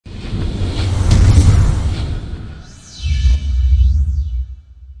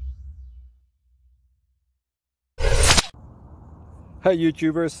Hey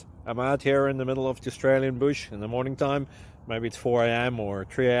YouTubers, I'm out here in the middle of the Australian bush in the morning time. Maybe it's 4 a.m. or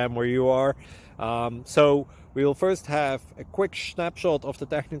 3 a.m. where you are. So we will first have a quick snapshot of the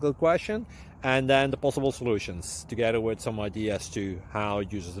technical question and then the possible solutions, together with some ideas to how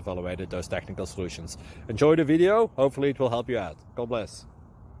users evaluated those technical solutions. Enjoy the video, hopefully it will help you out. God bless.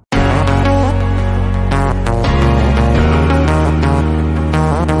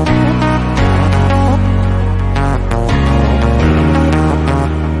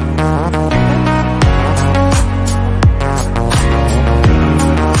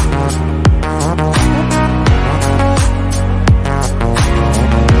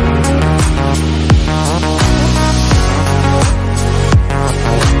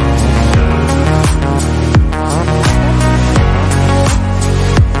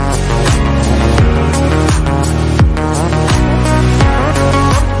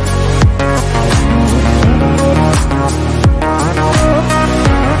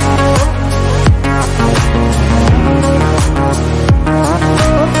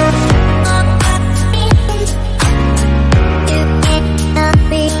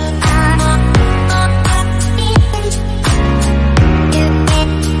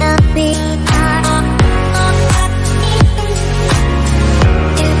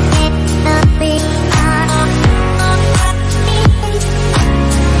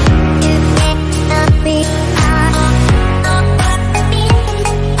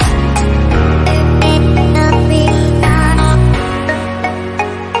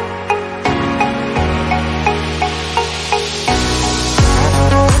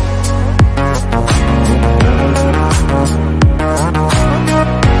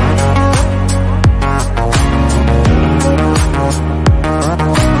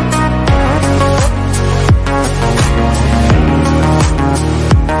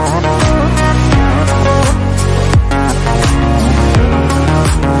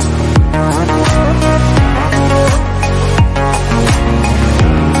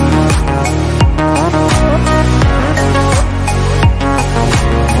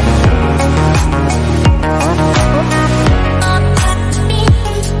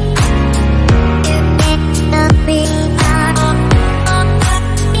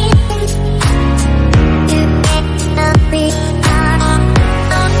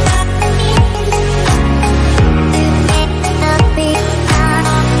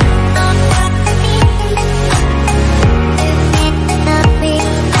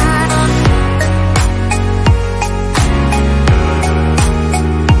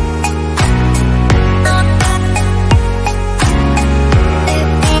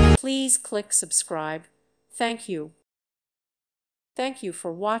 Please click subscribe. Thank you. Thank you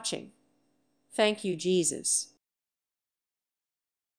for watching. Thank you, Jesus.